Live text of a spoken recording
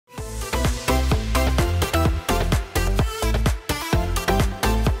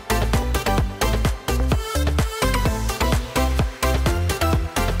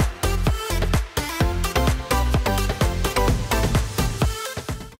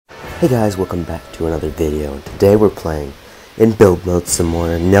Hey guys, welcome back to another video, and today we're playing in build mode some more.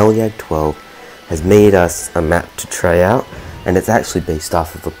 NelYag12 has made us a map to try out, and it's actually based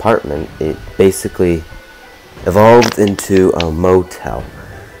off of Apartment. It basically evolved into a motel,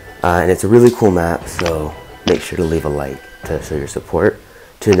 and it's a really cool map, so make sure to leave a like to show your support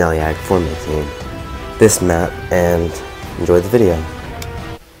to NelYag for making this map, and enjoy the video.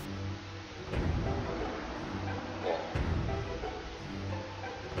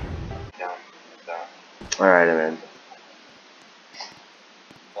 Alright, I'm in.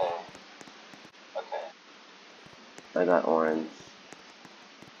 Okay. I got orange.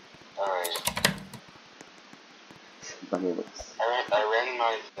 Alright. Bunny looks. I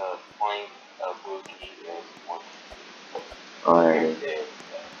randomized the point of blue key as one. Alright.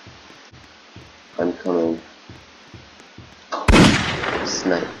 I'm coming.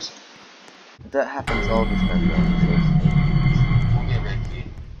 Sniped. That happens all the time though. We'll get red key.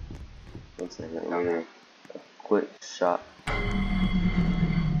 1 second, let me a quick shot.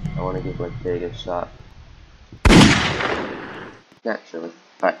 I want to get my biggest shot. Naturally.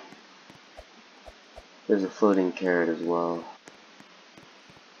 Alright. There's a floating carrot as well.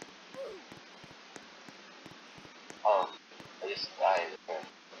 Oh, I just died.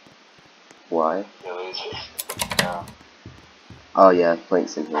 Why? No. Oh yeah,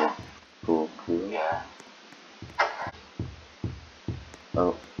 Plank's in here. Cool. Yeah.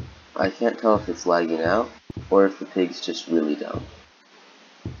 Oh, I can't tell if it's lagging out or if the pig's just really dumb.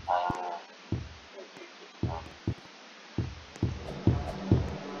 I don't know.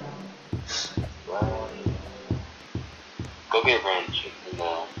 Go get a wrench in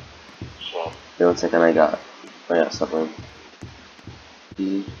the shed. Wait 1 second, I got something.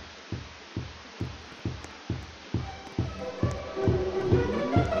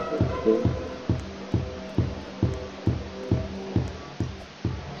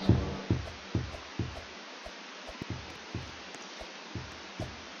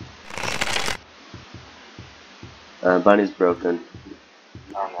 Bunny's broken.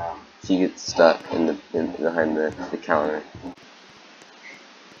 Oh no. She gets stuck behind the counter.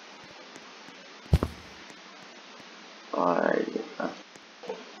 Alright.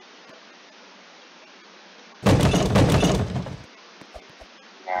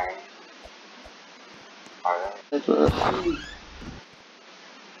 Okay.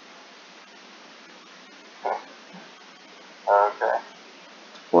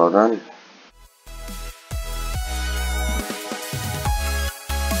 Well done.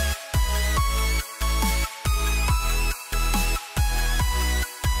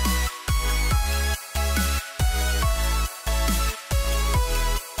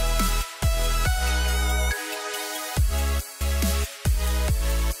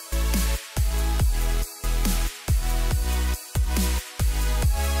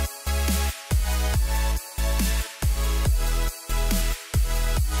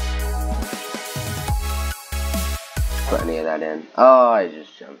 Put any of that in. Oh, I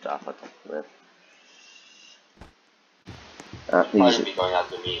just jumped off a cliff. Probably be going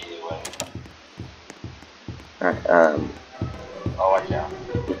after me anyway. Alright, Oh, watch out.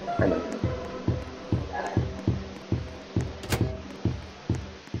 I know.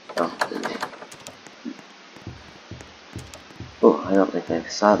 Oh, I don't think I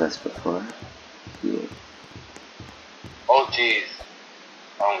saw this before. Yeah. Oh jeez.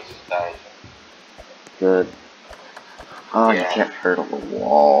 I almost just died. Good. Oh, yeah. You can't hurdle the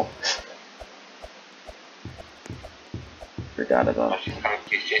wall. Forgot about it.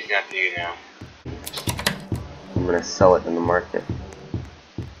 She's chasing after you now. I'm gonna sell it in the market.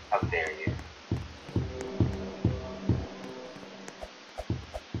 How dare you?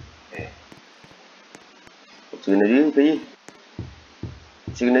 Okay. What you gonna do, B?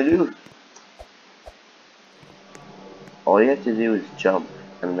 What you gonna do? All you have to do is jump,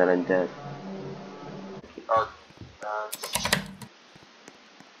 and then I'm dead. Oh,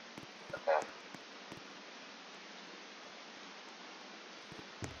 okay.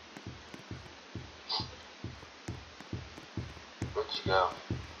 Where'd you go?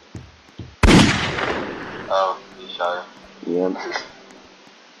 Oh, you shot her. Yep.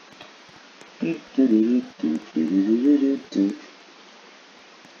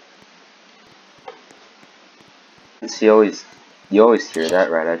 See, you always hear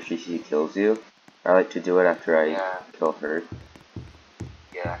that right after she kills you. I like to do it after I kill her.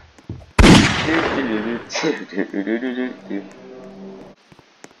 Yeah.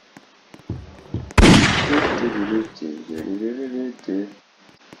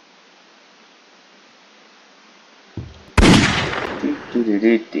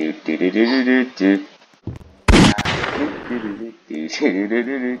 How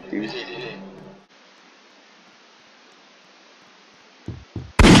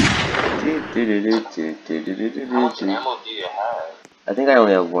much ammo do you have? I think I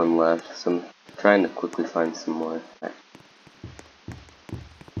only have one left, so I'm trying to quickly find some more.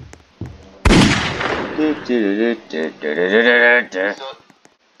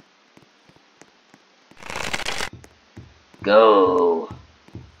 Go!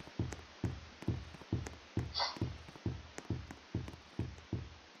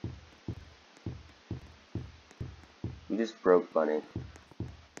 You just broke Bunny.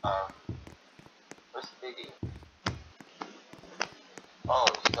 Where's Piggy? Oh,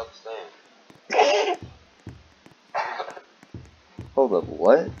 he's upstairs. Hold up,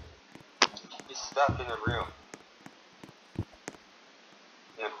 what? He's stuck in the room.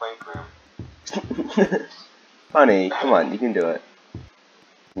 In the plank room. Bunny, come on, you can do it.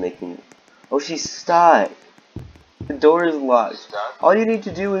 Making. Oh, she's stuck! The door is locked. Stuck? All you need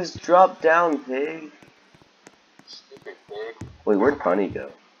to do is drop down, pig. Stupid pig. Wait, where'd Bunny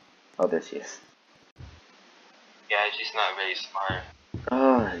go? Oh, there she is. Yeah, she's not very smart.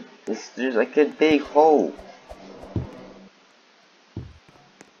 Oh, there's like a big hole.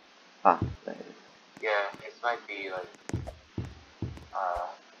 Ah, there it is. Yeah, this might be like,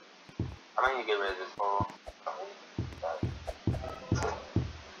 I might need to get rid of this hole.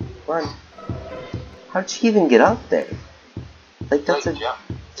 Come on. How'd she even get up there? Like, that's a, jump.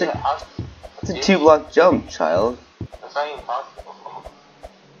 it's a, Yeah, it's a 2-block jump, child. that's not even possible.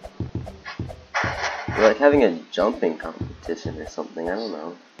 You're like having a jumping competition or something, I don't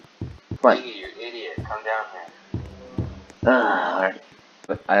know. Come on. Piggy, you idiot. Come down here. Alright.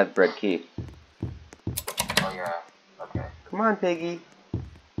 But I have bread key. Oh yeah, okay. Come on, Piggy.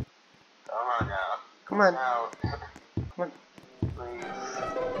 Come on now. Come on. Out. Come on. Please.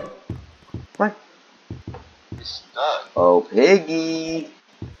 Come on. You're stuck. Oh, Piggy.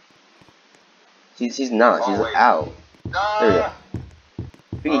 She's not. She's wait. out. No! There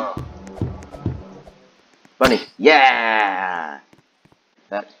we go. Piggy. Bunny. Yeah!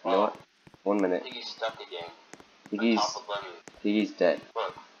 That, you know what? 1 minute. Piggy's stuck again. Piggy's On top of Bunny. Piggy's dead.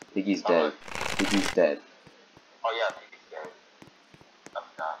 Look. Piggy's Oh, dead. look. Piggy's dead. Oh yeah, Piggy's dead. I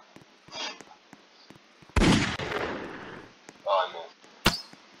forgot. Oh, I missed.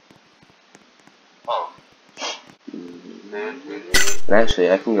 Oh. Actually,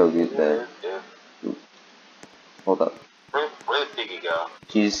 I can go get the. Hold up. Where did Piggy go?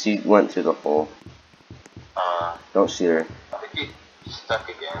 She went through the hole. Don't shoot her. I think he's stuck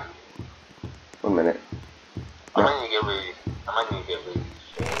again. 1 minute. I might need to get rid of these.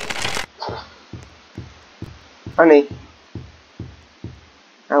 Bunny.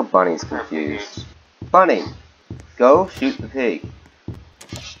 Now Bunny's confused. Bunny, go shoot the pig.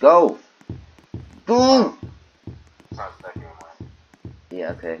 Go. Go. It's not stuck anymore.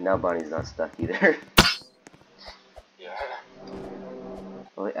 Yeah. Okay. Now Bunny's not stuck either. Yeah.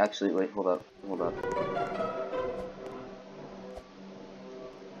 Oh, wait, actually, wait. Hold up. Hold up.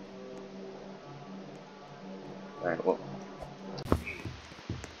 Alright, well.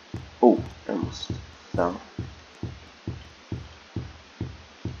 Oh, I almost fell.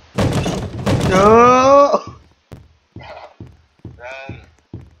 No! Run.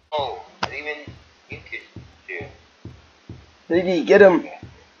 Oh, I didn't even you could do. Piggy, get him!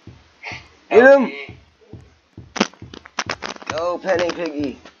 Get him! Go, Penny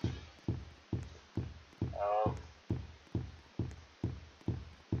Piggy! Oh.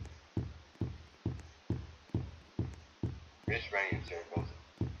 We're just running in circles.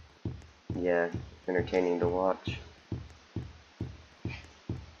 Yeah, entertaining to watch.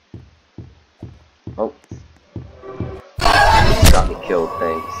 Oh. Got me killed,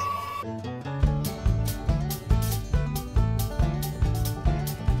 thanks.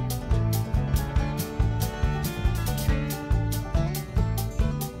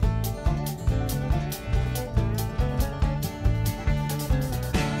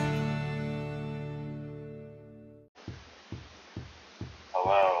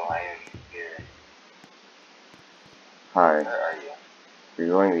 Hello, I am here. Hi. Where are you? You're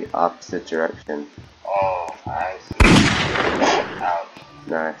going the opposite direction. Oh, I see. Ouch.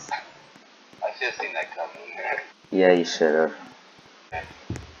 Nice. I should have seen that coming. Yeah, you should have.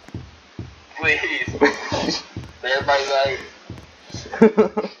 Please. Spare my life.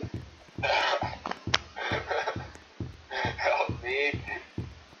 Help me.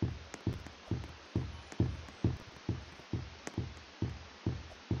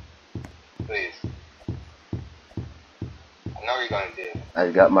 Please. I know what you're gonna do.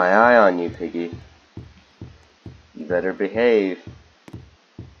 I've got my eye on you, Piggy. You better behave.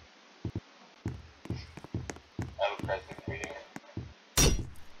 I have a present for you.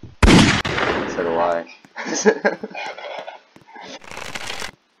 So do I.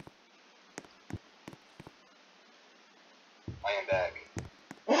 I am back.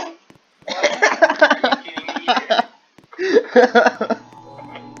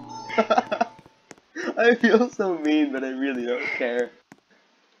 I feel so mean, but I really don't care.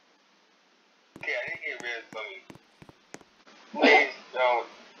 Okay, I need to get rid of something. Please don't.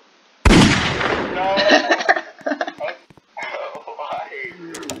 No! Why?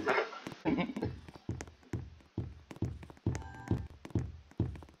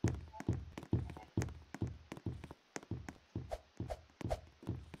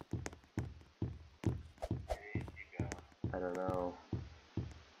 I don't know.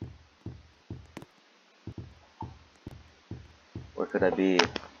 Where could I be?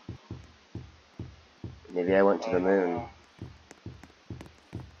 Maybe I went to the moon.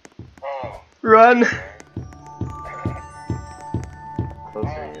 Oh. Run!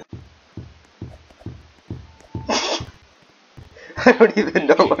 Closer, you. I don't even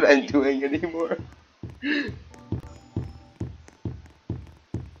know what I'm doing anymore. You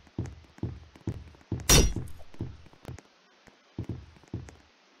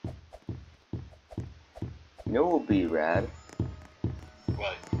know what would be rad?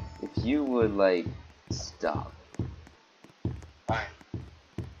 What? If you would, like, stop. Fine.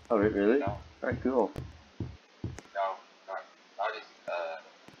 Oh, really? No. Alright, cool. No. I'll just,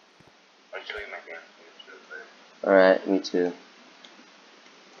 I'll show you my game. Alright, me too.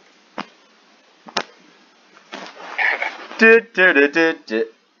 Wait,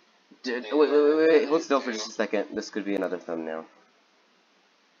 hold still for just a second. This could be another thumbnail.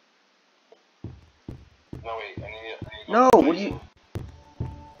 No, wait, I need No, what do you...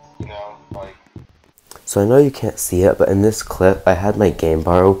 You know, like... So I know you can't see it, but in this clip, I had my game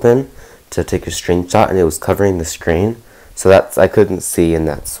bar open to take a screenshot, and it was covering the screen. So that's, I couldn't see, and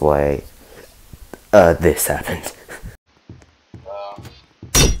that's why, this happened.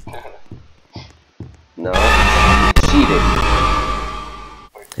 No, you cheated.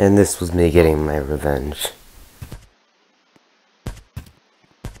 And this was me getting my revenge.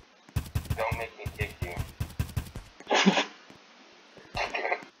 Don't make me kick you.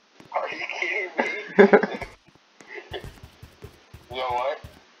 Are you kidding me? You know what?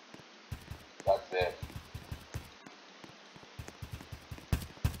 That's it.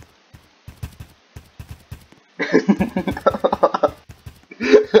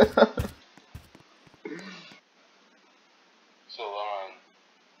 So long.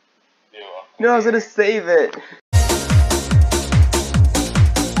 No, I was gonna save it.